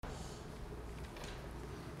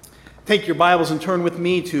Take your Bibles and turn with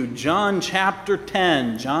me to John chapter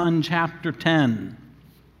 10. John chapter 10.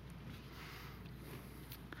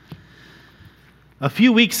 A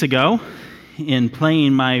few weeks ago, in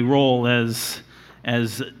playing my role as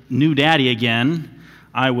new daddy again,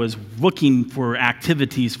 I was looking for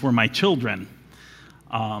activities for my children.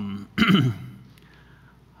 We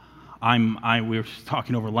were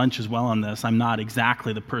talking over lunch as well on this. I'm not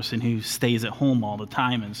exactly the person who stays at home all the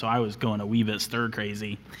time, and so I was going a wee bit stir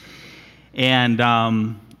crazy. And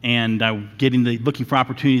looking for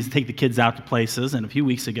opportunities to take the kids out to places. And a few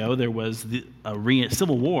weeks ago, there was a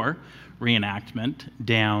Civil War reenactment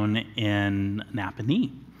down in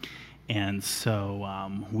Napanee. And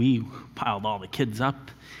so we piled all the kids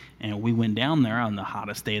up, and we went down there on the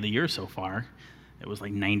hottest day of the year so far. It was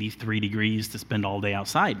like 93 degrees to spend all day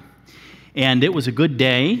outside. And it was a good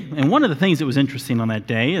day. And one of the things that was interesting on that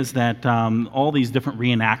day is that all these different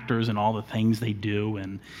reenactors and all the things they do,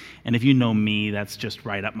 and if you know me, that's just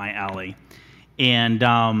right up my alley. And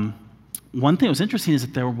one thing that was interesting is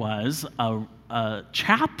that there was a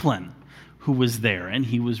chaplain who was there, and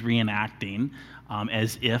he was reenacting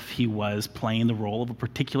as if he was playing the role of a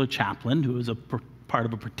particular chaplain who was part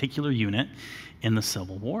of a particular unit in the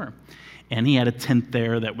Civil War. And he had a tent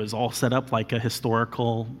there that was all set up like a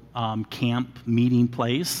historical camp meeting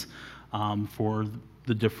place for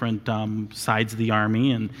the different sides of the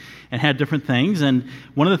army and had different things. And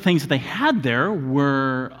one of the things that they had there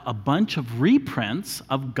were a bunch of reprints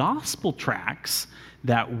of gospel tracts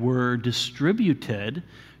that were distributed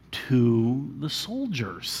to the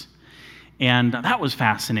soldiers. And that was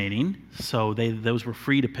fascinating. So those were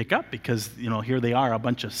free to pick up because, here they are, a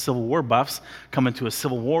bunch of Civil War buffs coming to a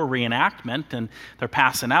Civil War reenactment, and they're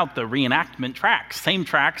passing out the reenactment tracts. Same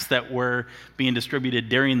tracts that were being distributed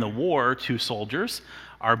during the war to soldiers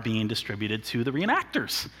are being distributed to the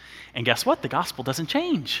reenactors. And guess what? The gospel doesn't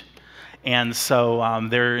change. And so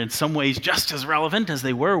they're in some ways just as relevant as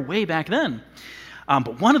they were way back then.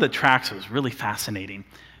 But one of the tracts was really fascinating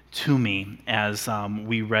to me as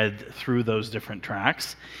we read through those different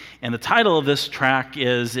tracts. And the title of this tract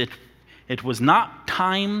is, It Was Not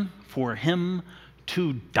Time for Him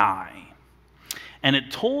to Die. And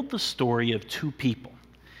it told the story of two people.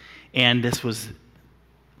 And this was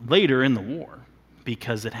later in the war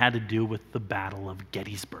because it had to do with the Battle of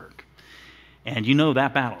Gettysburg. And you know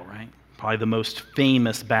that battle, right? Probably the most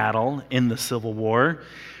famous battle in the Civil War,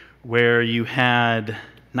 where you had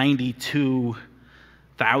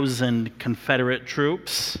 92,000 Confederate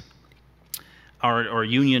troops, or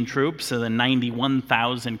Union troops, and then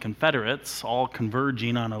 91,000 Confederates, all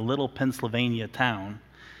converging on a little Pennsylvania town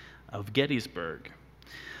of Gettysburg.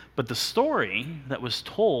 But the story that was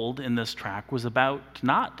told in this tract was about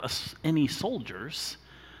not any soldiers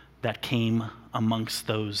that came amongst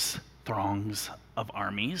those throngs of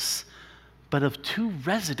armies, but of two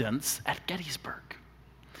residents at Gettysburg.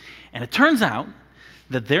 And it turns out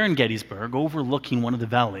that there in Gettysburg, overlooking one of the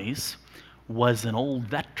valleys, was an old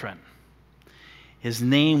veteran. His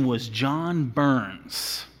name was John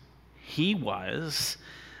Burns. He was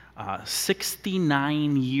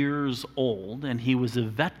 69 years old, and he was a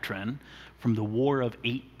veteran from the War of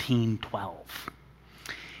 1812.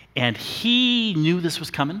 And he knew this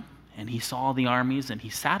was coming, and he saw the armies, and he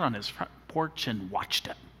sat on his front porch and watched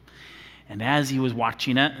it. And as he was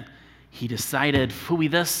watching it, he decided,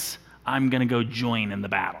 phooey this, I'm going to go join in the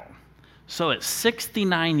battle. So at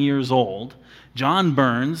 69 years old, John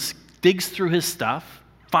Burns digs through his stuff,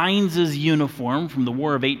 finds his uniform from the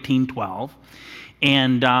War of 1812,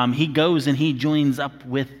 and he goes and he joins up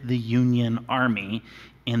with the Union Army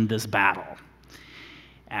in this battle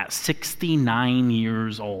at 69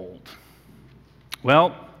 years old.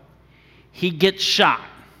 Well, he gets shot,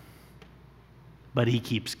 but he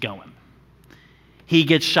keeps going. He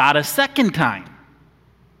gets shot a second time,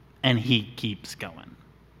 and he keeps going.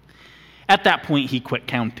 At that point, he quit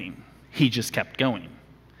counting. He just kept going.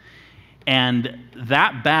 And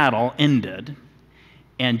that battle ended,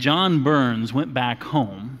 and John Burns went back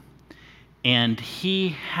home, and he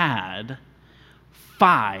had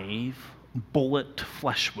 5 bullet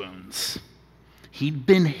flesh wounds. He'd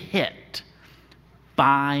been hit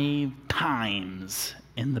 5 times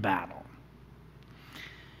in the battle.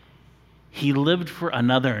 He lived for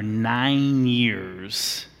another 9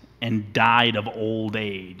 years and died of old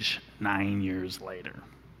age 9 years later.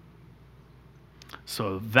 So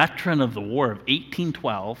a veteran of the War of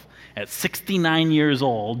 1812 at 69 years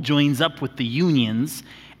old joins up with the Unions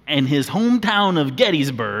in his hometown of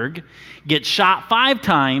Gettysburg, gets shot 5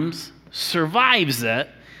 times, survives it,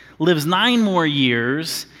 lives 9 more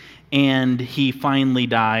years, and he finally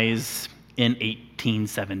dies in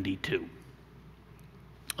 1872.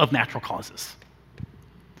 of natural causes.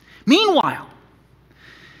 Meanwhile,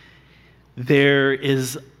 there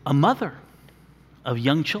is a mother of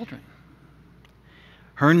young children.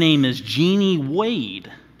 Her name is Jeannie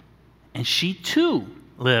Wade, and she too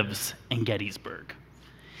lives in Gettysburg.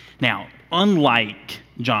 Now, unlike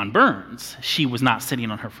John Burns, she was not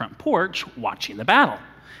sitting on her front porch watching the battle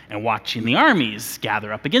and watching the armies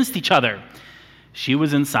gather up against each other. She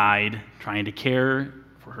was inside trying to care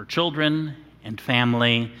for her children and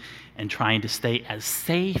family and trying to stay as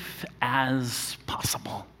safe as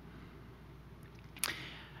possible.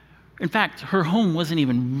 In fact, her home wasn't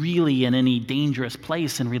even really in any dangerous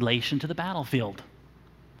place in relation to the battlefield.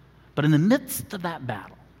 But in the midst of that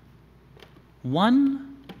battle,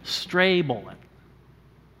 one stray bullet,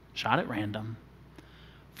 shot at random,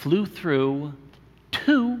 flew through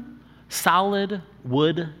 2 solid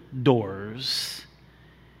wood doors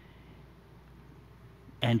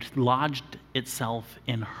and lodged itself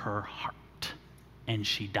in her heart, and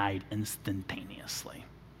she died instantaneously.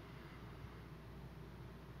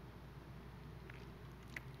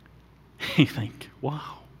 You think,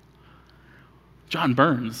 wow, John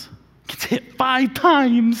Burns gets hit 5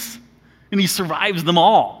 times and he survives them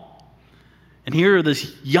all. And here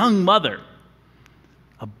this young mother,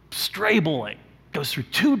 a stray bullet goes through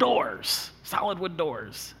 2 doors, solid wood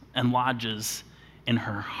doors, and lodges in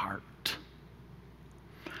her heart.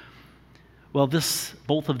 Well,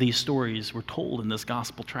 both of these stories were told in this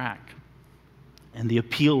gospel tract. And the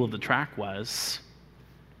appeal of the tract was,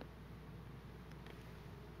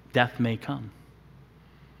 death may come.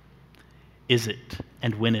 Is it,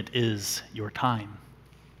 and when it is your time,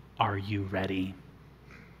 are you ready?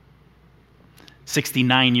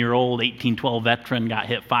 69-year-old 1812 veteran got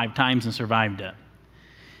hit 5 times and survived it.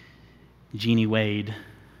 Jeannie Wade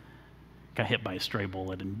got hit by a stray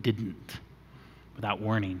bullet and didn't, without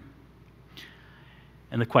warning.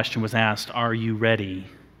 And the question was asked, are you ready?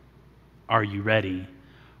 Are you ready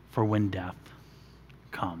for when death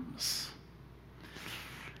comes?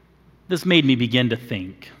 This made me begin to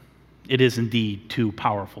think it is indeed 2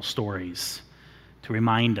 powerful stories to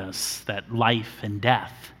remind us that life and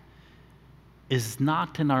death is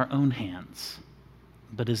not in our own hands,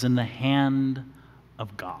 but is in the hand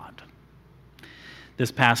of God.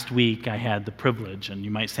 This past week, I had the privilege, and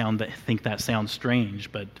you might think that sounds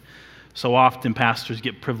strange, but so often pastors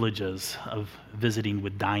get privileges of visiting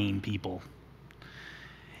with dying people.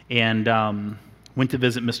 And went to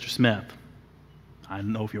visit Mr. Smith. I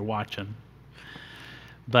don't know if you're watching.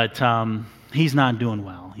 But he's not doing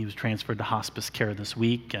well. He was transferred to hospice care this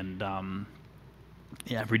week, and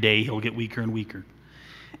every day he'll get weaker and weaker.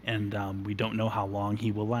 And we don't know how long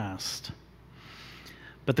he will last.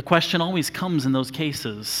 But the question always comes in those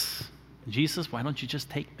cases, Jesus, why don't you just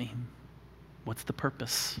take me? What's the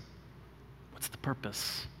purpose? What's the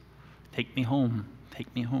purpose? Take me home.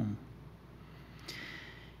 Take me home.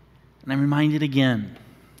 And I'm reminded again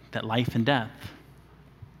that life and death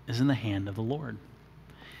is in the hand of the Lord.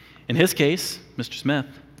 In his case, Mr. Smith,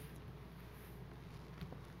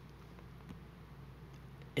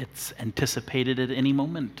 it's anticipated at any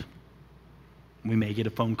moment. We may get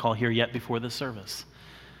a phone call here yet before this service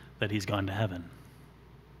that he's gone to heaven.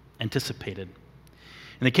 Anticipated.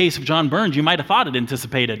 In the case of John Burns, you might have thought it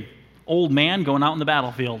anticipated. Old man going out in the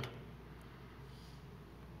battlefield.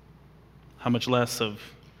 How much less of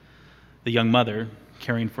the young mother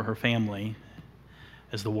caring for her family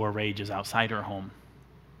as the war rages outside her home.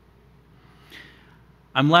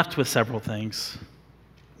 I'm left with several things.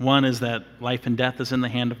 One is that life and death is in the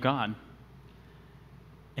hand of God.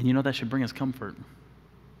 And you know that should bring us comfort. Do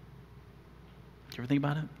you ever think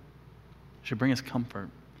about it? It should bring us comfort.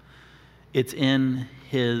 It's in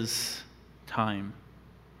His time.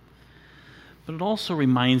 But it also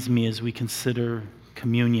reminds me as we consider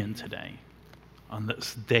communion today, on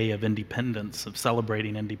this day of independence, of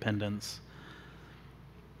celebrating independence,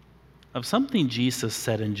 of something Jesus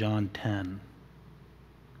said in John 10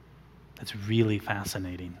 that's really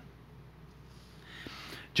fascinating.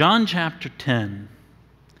 John chapter 10,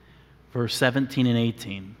 verse 17 and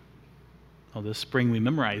 18. Oh, this spring we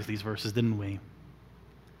memorized these verses, didn't we?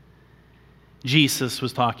 Jesus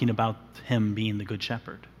was talking about him being the good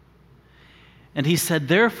shepherd. And he said,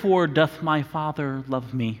 "Therefore doth my Father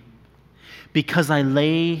love me, because I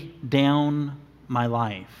lay down my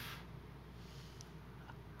life,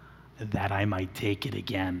 that I might take it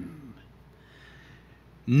again.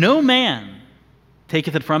 No man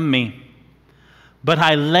taketh it from me, but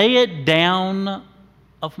I lay it down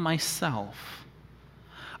of myself.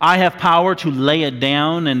 I have power to lay it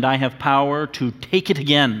down, and I have power to take it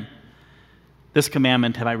again. This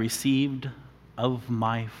commandment have I received of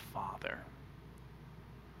my Father."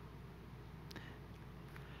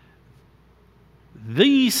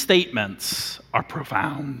 These statements are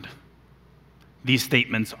profound. These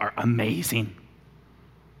statements are amazing.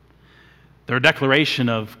 They're a declaration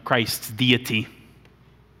of Christ's deity,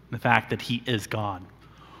 the fact that he is God,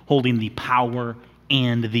 holding the power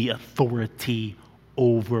and the authority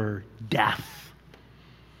over death.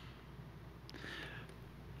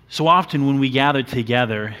 So often when we gather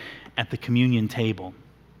together at the communion table,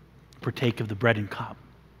 partake of the bread and cup,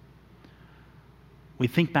 we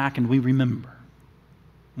think back and we remember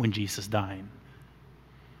when Jesus died.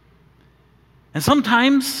 And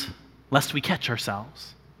sometimes, lest we catch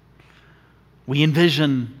ourselves, we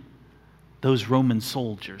envision those Roman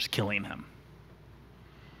soldiers killing him.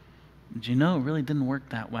 Did you know it really didn't work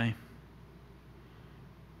that way?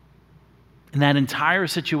 In that entire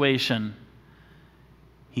situation,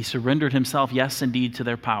 he surrendered himself, yes, indeed, to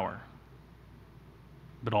their power,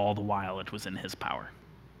 but all the while it was in his power.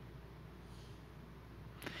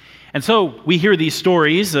 And so we hear these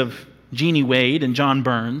stories of Jeannie Wade and John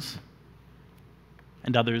Burns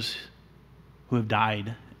and others who have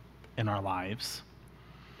died in our lives.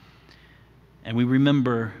 And we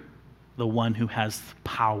remember the one who has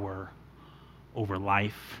power over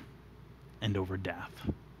life and over death.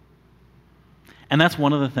 And that's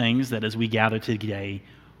one of the things that as we gather today,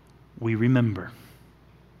 we remember.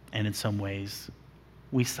 And in some ways,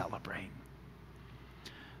 we celebrate.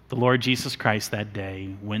 The Lord Jesus Christ that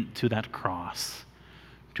day went to that cross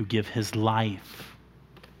to give his life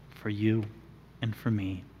for you and for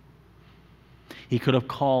me. He could have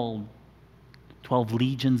called 12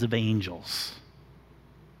 legions of angels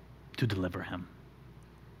to deliver him.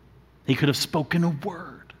 He could have spoken a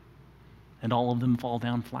word and all of them fall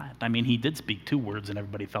down flat. I mean, he did speak 2 words and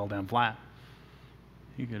everybody fell down flat.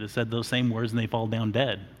 He could have said those same words and they fall down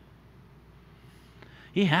dead.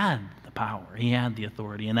 He had the power. He had the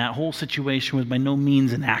authority. And that whole situation was by no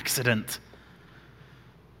means an accident.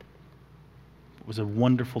 It was a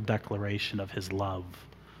wonderful declaration of his love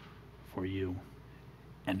for you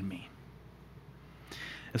and me.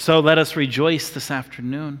 And so let us rejoice this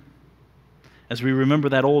afternoon as we remember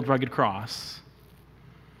that old rugged cross,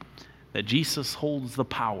 that Jesus holds the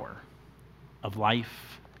power of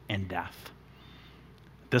life and death.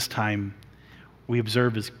 This time, we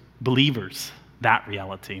observe as believers that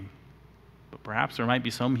reality. But perhaps there might be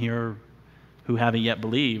some here who haven't yet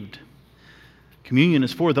believed. Communion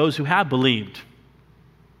is for those who have believed,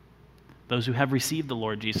 those who have received the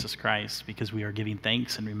Lord Jesus Christ, because we are giving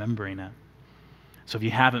thanks and remembering it. So if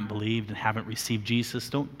you haven't believed and haven't received Jesus,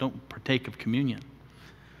 don't partake of communion.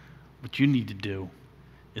 What you need to do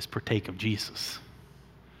is partake of Jesus.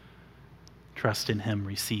 Trust in him,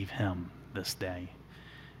 receive him this day,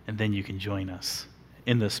 and then you can join us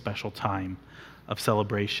in this special time of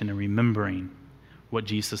celebration and remembering what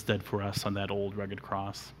Jesus did for us on that old rugged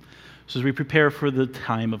cross. So as we prepare for the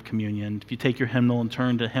time of communion, if you take your hymnal and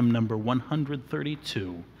turn to hymn number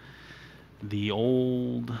 132, The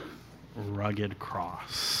Old Rugged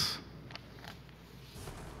Cross.